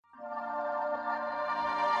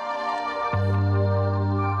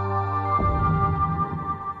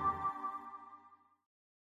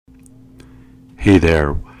Hey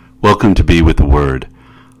there, welcome to Be With the Word.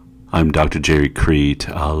 I'm Dr. Jerry Crete,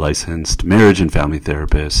 a licensed marriage and family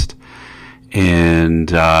therapist, and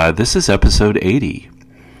this is episode 80.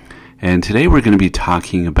 And today we're going to be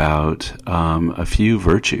talking about a few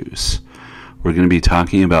virtues. We're going to be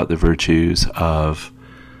talking about the virtues of,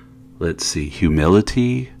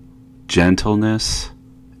 humility, gentleness,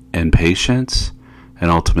 and patience, and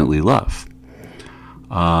ultimately love.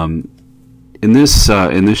 In this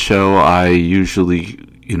show, I usually,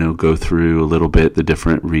 go through a little bit the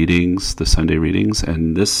different readings, the Sunday readings,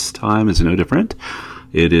 and this time is no different.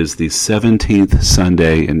 It is the 17th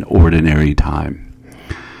Sunday in Ordinary Time.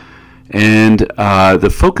 And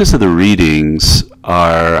the focus of the readings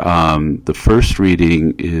are, the first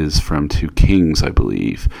reading is from 2 Kings, I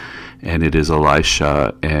believe, and it is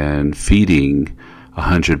Elisha and feeding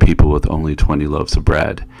 100 people with only 20 loaves of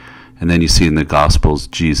bread. And then you see in the Gospels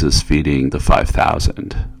Jesus feeding the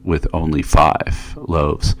 5,000 with only 5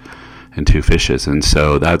 loaves and 2 fishes. And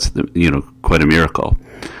so that's, quite a miracle.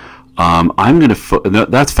 I'm going to,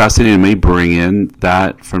 that's fascinating. I may bring in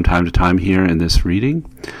that from time to time here in this reading.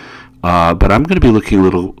 But I'm going to be looking a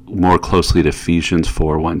little more closely at Ephesians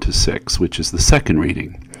 4, 1-6, which is the second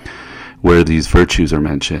reading, where these virtues are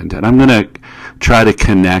mentioned. And I'm going to try to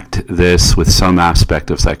connect this with some aspect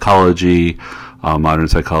of psychology, modern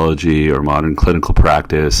psychology or modern clinical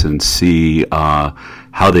practice, and see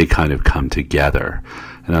how they kind of come together.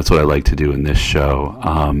 And that's what I like to do in this show.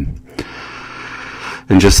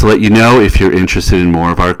 And just to let you know, if you're interested in more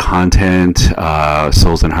of our content,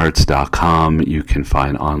 soulsandhearts.com, you can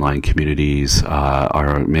find online communities.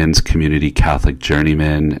 Our men's community, Catholic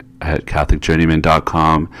Journeyman, at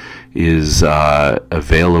catholicjourneyman.com is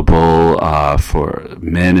available for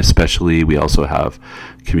men especially. We also have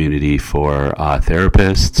community for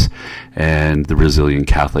therapists and the Brazilian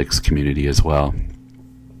Catholics community as well.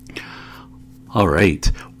 All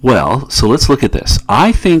right. Well, so let's look at this.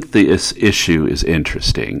 I think this issue is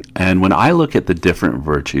interesting. And when I look at the different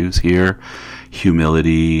virtues here,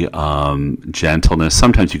 humility, gentleness,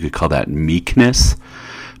 sometimes you could call that meekness.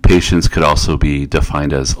 Patience could also be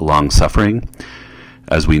defined as long-suffering.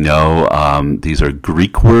 As we know, these are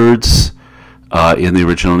Greek words in the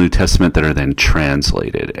original New Testament that are then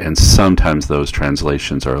translated. And sometimes those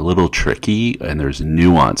translations are a little tricky, and there's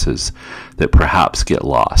nuances that perhaps get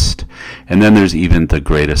lost. And then there's even the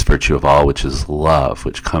greatest virtue of all, which is love,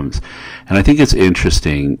 which comes. And I think it's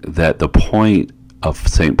interesting that the point of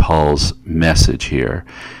St. Paul's message here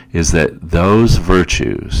is that those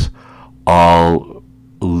virtues all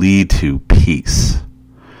lead to peace.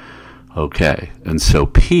 Okay, and so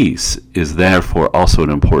peace is therefore also an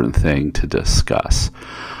important thing to discuss.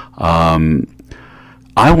 I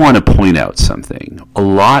want to point out something. A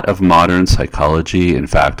lot of modern psychology, in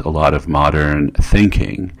fact, a lot of modern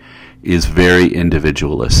thinking, is very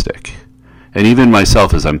individualistic. And even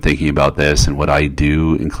myself, as I'm thinking about this and what I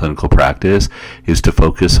do in clinical practice, is to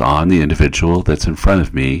focus on the individual that's in front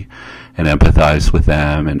of me and empathize with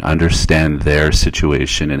them and understand their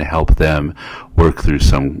situation and help them work through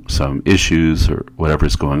some issues or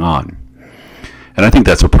whatever's going on. And I think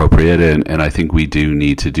that's appropriate, and I think we do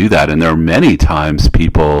need to do that. And there are many times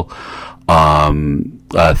people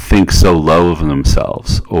think so low of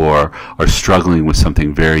themselves or are struggling with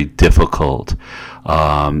something very difficult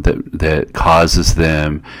that causes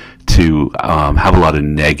them to have a lot of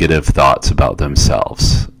negative thoughts about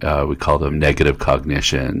themselves. We call them negative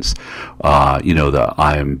cognitions. The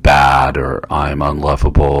I'm bad, or I'm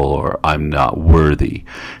unlovable, or I'm not worthy.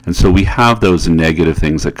 And so we have those negative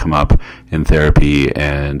things that come up in therapy,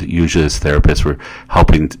 and usually as therapists we're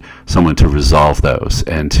helping someone to resolve those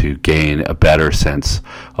and to gain a better sense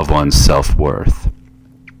of one's self-worth.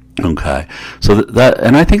 Okay, so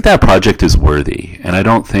and I think that project is worthy, and I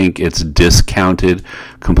don't think it's discounted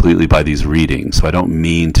completely by these readings. So I don't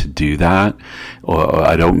mean to do that, or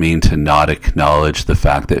I don't mean to not acknowledge the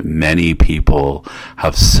fact that many people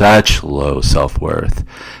have such low self-worth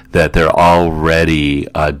that they're already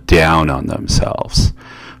down on themselves.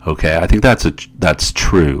 Okay, I think that's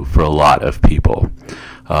true for a lot of people,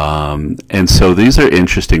 and so these are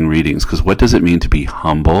interesting readings, because what does it mean to be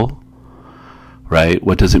humble? Right?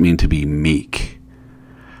 What does it mean to be meek?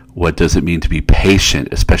 What does it mean to be patient,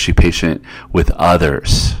 especially patient with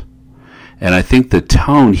others? And I think the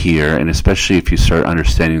tone here, and especially if you start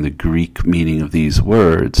understanding the Greek meaning of these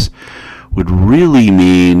words, would really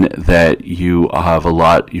mean that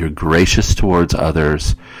you're gracious towards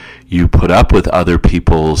others, you put up with other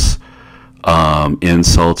people's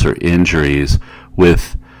insults or injuries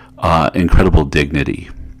with incredible dignity.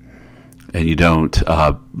 And you don't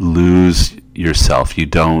lose yourself. You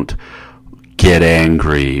don't get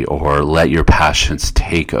angry or let your passions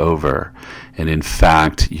take over. And in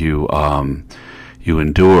fact, you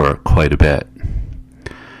endure quite a bit.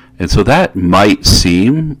 And so that might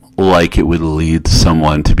seem like it would lead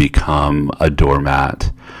someone to become a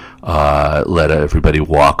doormat, let everybody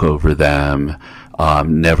walk over them,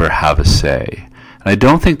 never have a say. And I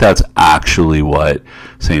don't think that's actually what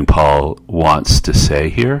St. Paul wants to say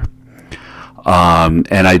here.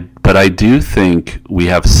 But I do think we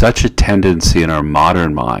have such a tendency in our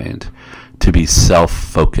modern mind to be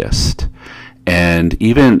self-focused. And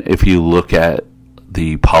even if you look at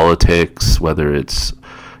the politics, whether it's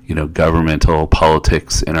governmental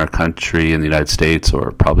politics in our country, in the United States,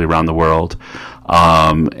 or probably around the world,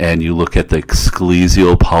 and you look at the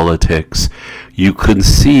ecclesial politics, you can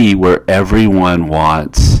see where everyone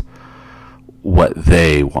wants what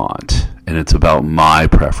they want. And it's about my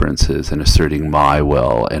preferences and asserting my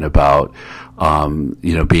will, and about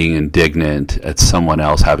being indignant at someone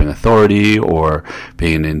else having authority, or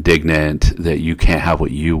being indignant that you can't have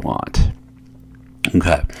what you want.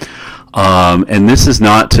 Okay. And this is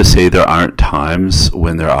not to say there aren't times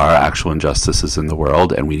when there are actual injustices in the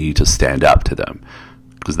world and we need to stand up to them,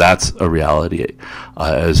 because that's a reality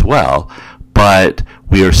as well. But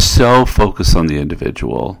we are so focused on the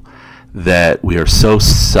individual, that we are so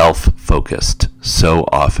self-focused so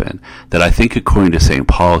often, that I think, according to St.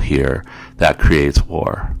 Paul here, that creates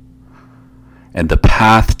war. And the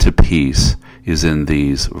path to peace is in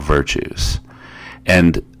these virtues.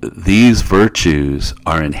 And these virtues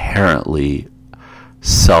are inherently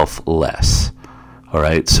selfless. All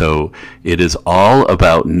right? So it is all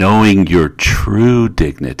about knowing your true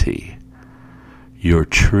dignity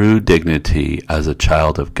as a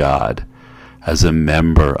child of God, as a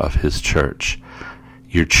member of his church,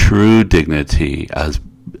 your true dignity as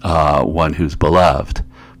one who's beloved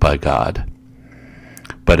by God,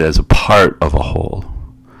 but as a part of a whole,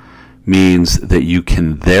 means that you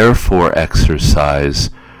can therefore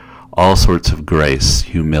exercise all sorts of grace,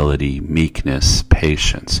 humility, meekness,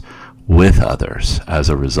 patience with others as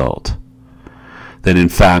a result. That in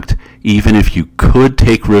fact, even if you could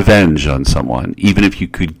take revenge on someone, even if you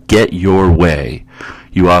could get your way,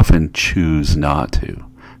 you often choose not to.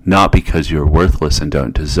 Not because you're worthless and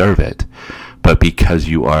don't deserve it, but because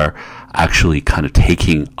you are actually kind of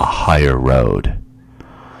taking a higher road.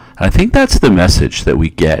 I think that's the message that we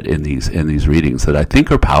get in these readings, that I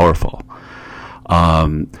think are powerful.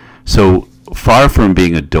 So far from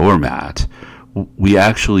being a doormat, we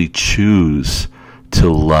actually choose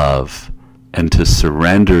to love and to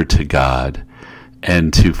surrender to God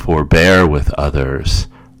and to forbear with others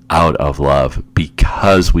out of love,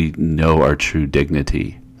 because we know our true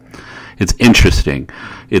dignity. It's interesting.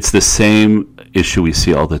 It's the same issue we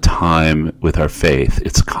see all the time with our faith.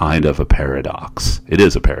 It's kind of a paradox. It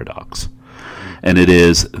is a paradox. And it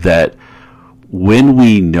is that when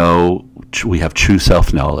we know, we have true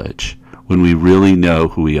self-knowledge, when we really know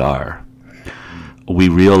who we are, we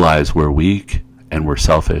realize we're weak and we're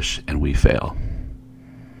selfish and we fail.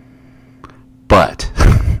 But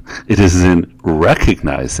it is in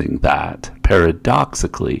recognizing that,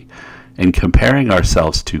 paradoxically, and comparing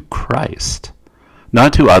ourselves to Christ,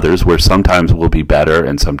 not to others, where sometimes we'll be better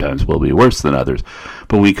and sometimes we'll be worse than others,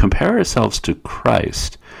 but we compare ourselves to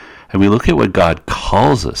Christ and we look at what God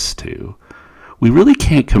calls us to. We really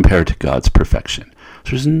can't compare to God's perfection.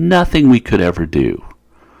 There's nothing we could ever do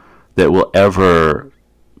that will ever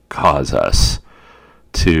cause us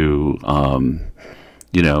to,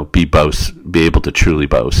 be able to truly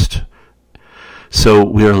boast. So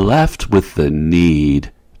we are left with the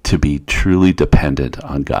need to be truly dependent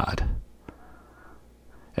on God.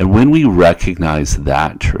 And when we recognize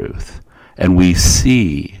that truth, and we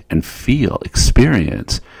see and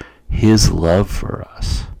experience his love for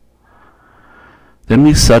us, then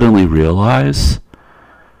we suddenly realize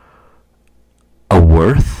a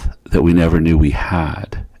worth that we never knew we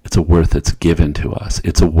had. It's a worth that's given to us.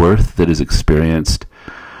 It's a worth that is experienced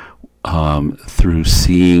through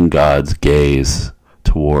seeing God's gaze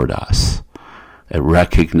toward us, and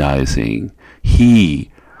recognizing he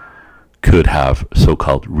could have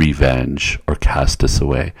so-called revenge or cast us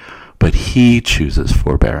away, but he chooses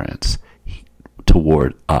forbearance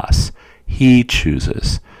toward us. He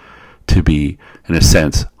chooses to be, in a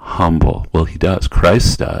sense, humble. Well, he does.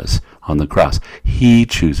 Christ does on the cross. He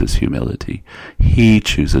chooses humility. He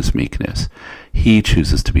chooses meekness. He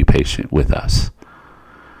chooses to be patient with us.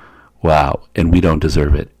 Wow. And we don't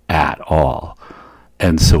deserve it at all.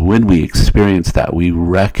 And so when we experience that, we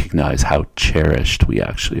recognize how cherished we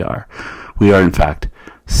actually are. We are, in fact,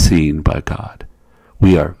 seen by God.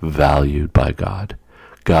 We are valued by God.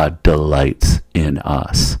 God delights in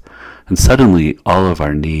us. And suddenly all of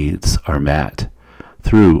our needs are met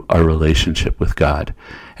through our relationship with God.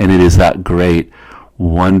 And it is that great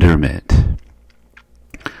wonderment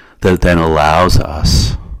that then allows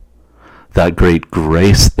us, that great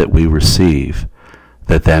grace that we receive,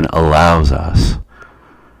 that then allows us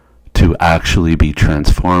to actually be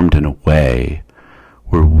transformed in a way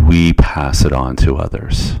where we pass it on to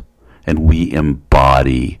others and we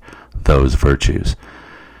embody those virtues.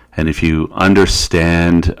 And if you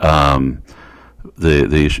understand the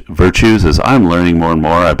virtues, as I'm learning more and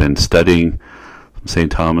more, I've been studying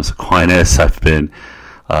St. Thomas Aquinas, I've been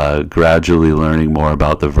gradually learning more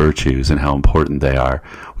about the virtues and how important they are.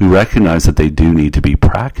 We recognize that they do need to be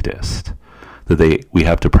practiced, that we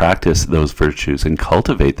have to practice those virtues and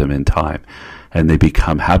cultivate them in time, and they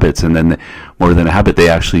become habits. And then more than a habit, they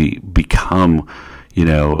actually become,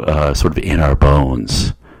 sort of in our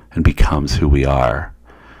bones and becomes who we are,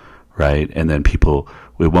 right? And then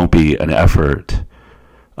it won't be an effort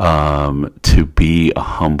to be a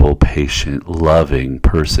humble, patient, loving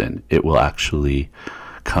person. It will actually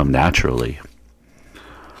come naturally.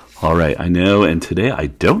 All right, I know, and today I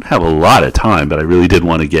don't have a lot of time, but I really did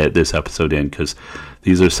want to get this episode in because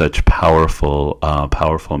these are such powerful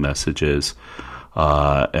messages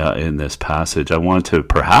in this passage. I want to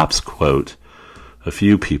perhaps quote a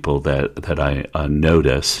few people that I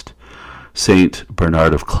noticed. Saint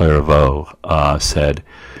Bernard of Clairvaux said,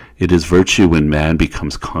 "It is virtue when man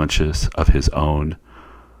becomes conscious of his own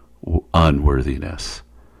unworthiness.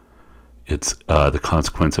 It's the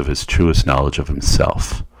consequence of his truest knowledge of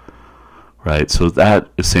himself." Right? So that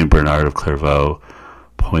is Saint Bernard of Clairvaux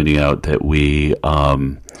pointing out that we,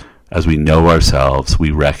 as we know ourselves, we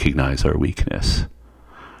recognize our weakness.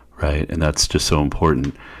 Right? And that's just so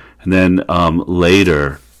important. And then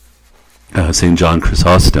later, St. John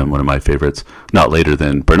Chrysostom, one of my favorites, not later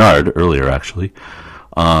than Bernard, earlier actually,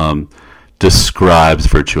 describes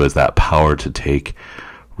virtue as that power to take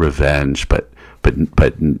revenge, but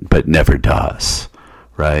never does,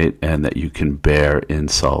 right? And that you can bear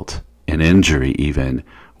insult and injury even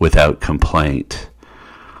without complaint.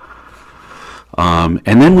 And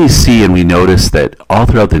then we see and we notice that all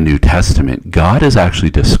throughout the New Testament, God is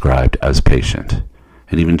actually described as patient.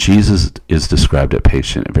 And even Jesus is described as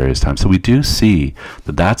patient at various times. So we do see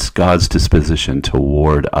that that's God's disposition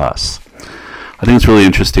toward us. I think it's really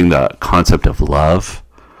interesting, the concept of love,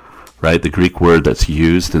 right? The Greek word that's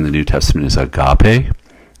used in the New Testament is agape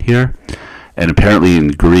here. And apparently in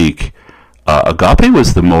Greek, agape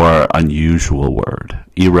was the more unusual word.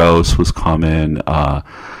 Eros was common. There are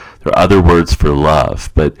other words for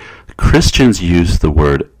love. But Christians used the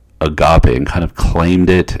word agape and kind of claimed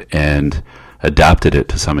it and adapted it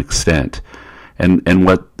to some extent. And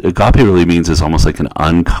what agape really means is almost like an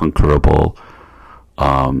unconquerable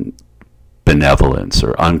benevolence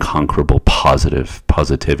or unconquerable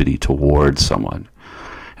positivity towards someone.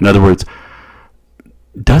 In other words,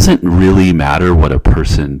 doesn't really matter what a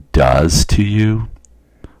person does to you,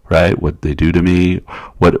 right? What they do to me,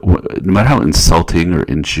 what no matter how insulting or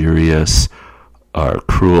injurious or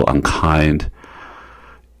cruel, unkind,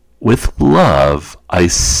 with love, I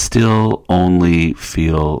still only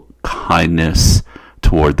feel kindness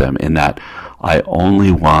toward them, in that I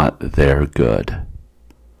only want their good.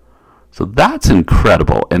 So that's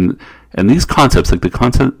incredible. And these concepts, like the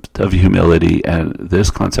concept of humility and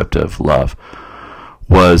this concept of love,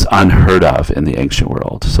 was unheard of in the ancient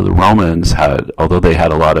world. So the Romans had, although they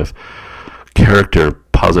had a lot of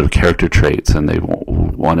positive character traits, and they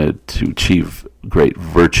wanted to achieve great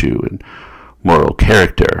virtue and moral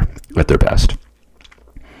character at their best,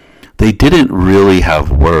 they didn't really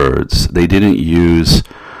have words. They didn't use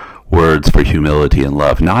words for humility and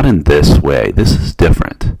love. Not in this way. This is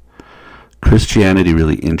different. Christianity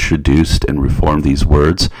really introduced and reformed these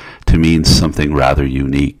words to mean something rather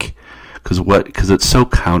unique. Because it's so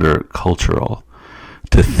countercultural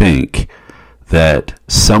to think that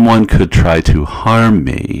someone could try to harm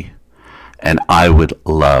me and I would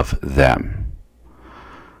love them,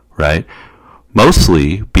 right?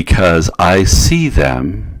 Mostly because I see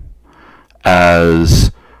them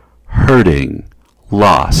as hurting,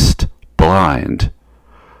 lost, blind,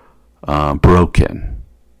 broken,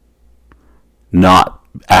 not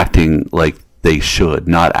acting like they should,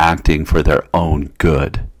 not acting for their own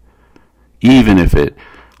good, even if it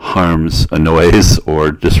harms, annoys,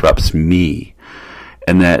 or disrupts me.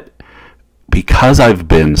 And that because I've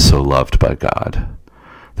been so loved by God,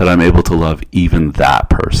 that I'm able to love even that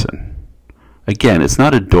person. Again, it's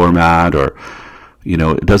not a doormat, or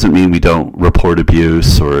it doesn't mean we don't report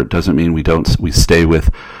abuse, or it doesn't mean we stay with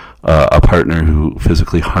a partner who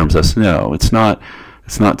physically harms us. No, it's not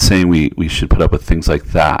It's not saying we should put up with things like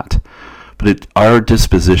that, but our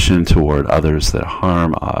disposition toward others that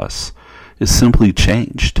harm us is simply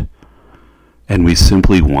changed, and we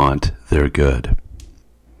simply want their good.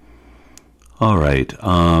 All right.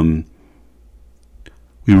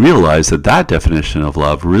 We realize that definition of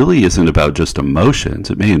love really isn't about just emotions.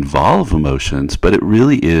 It may involve emotions, but it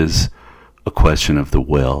really is a question of the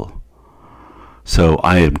will. So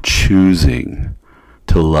I am choosing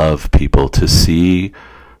to love people, to see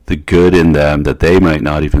the good in them that they might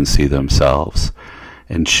not even see themselves,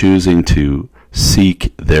 and choosing to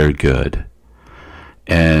seek their good.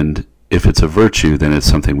 And if it's a virtue, then it's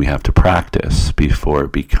something we have to practice before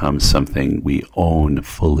it becomes something we own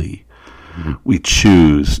fully. Mm-hmm. We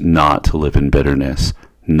choose not to live in bitterness,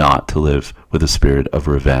 not to live with a spirit of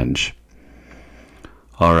revenge.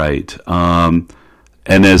 All right.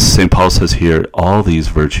 And as St. Paul says here, all these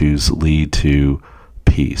virtues lead to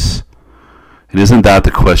peace. And isn't that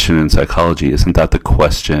the question in psychology? Isn't that the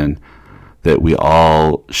question that we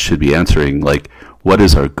all should be answering? Like, what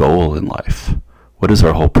is our goal in life? What is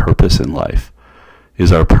our whole purpose in life?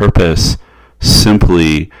 Is our purpose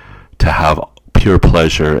simply to have pure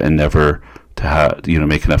pleasure and never to have,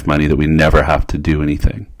 make enough money that we never have to do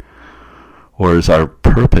anything? Or is our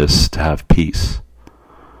purpose to have peace?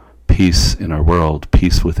 Peace in our world,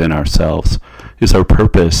 peace within ourselves. Is our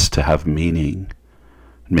purpose to have meaning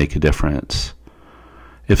and make a difference?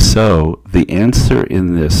 If so, the answer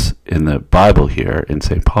in the Bible here, in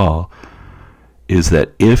St. Paul, is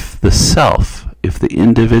that if the self, if the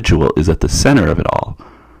individual is at the center of it all,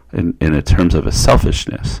 in terms of a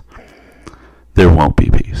selfishness, there won't be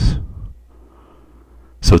peace.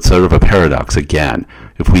 So it's sort of a paradox again.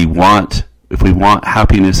 If we want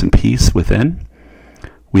happiness and peace within,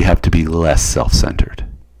 we have to be less self-centered,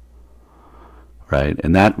 right?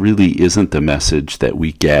 And that really isn't the message that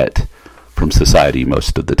we get from society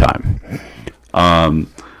most of the time.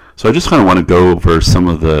 So I just kind of want to go over some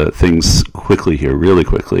of the things quickly here, really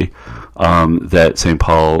quickly, that St.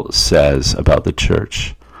 Paul says about the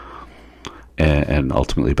church and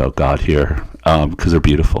ultimately about God here, because they're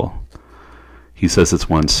beautiful. He says it's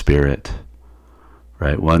one spirit,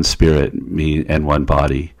 right? One spirit and one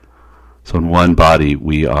body. So in one body,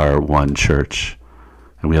 we are one church,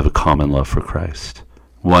 and we have a common love for Christ.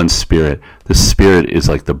 One spirit. The spirit is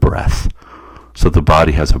like the breath. So the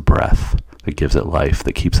body has a breath that gives it life,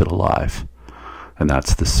 that keeps it alive. And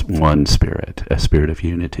that's this one spirit, a spirit of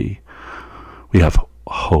unity. We have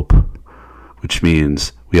hope, which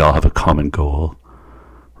means we all have a common goal,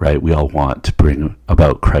 right? We all want to bring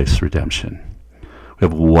about Christ's redemption. We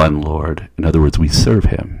have one Lord. In other words, we serve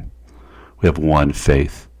him. We have one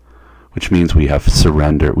faith, which means we have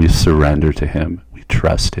surrender. We surrender to him. We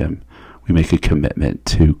trust him. We make a commitment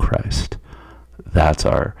to Christ. That's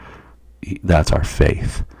our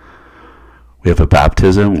faith. We have a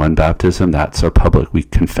baptism, one baptism. That's our public. We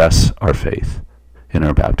confess our faith in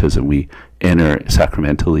our baptism. We enter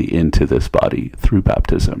sacramentally into this body through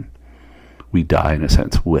baptism. We die, in a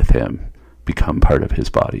sense, with him, become part of his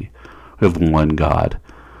body. We have one God.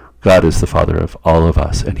 God is the Father of all of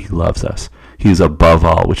us, and he loves us. He is above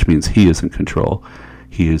all, which means he is in control.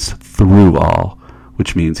 He is through all,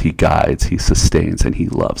 which means he guides, he sustains, and he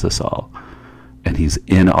loves us all. And he's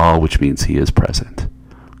in all, which means he is present.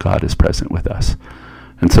 God is present with us.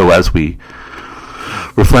 And so as we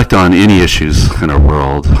reflect on any issues in our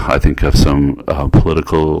world, I think of some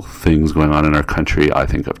political things going on in our country. I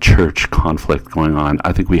think of church conflict going on.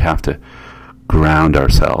 I think we have to ground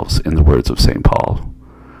ourselves in the words of St. Paul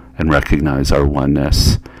and recognize our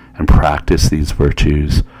oneness and practice these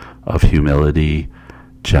virtues of humility,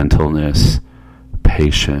 gentleness,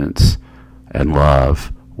 patience, and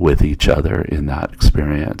love with each other in that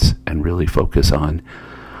experience, and really focus on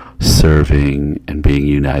serving and being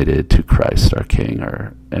united to Christ, our King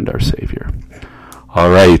and our Savior. All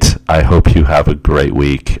right. I hope you have a great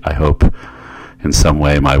week. I hope in some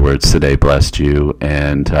way my words today blessed you,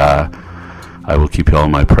 and I will keep you all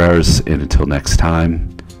in my prayers. And until next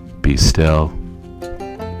time, be still,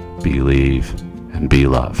 believe, and be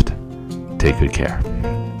loved. Take good care.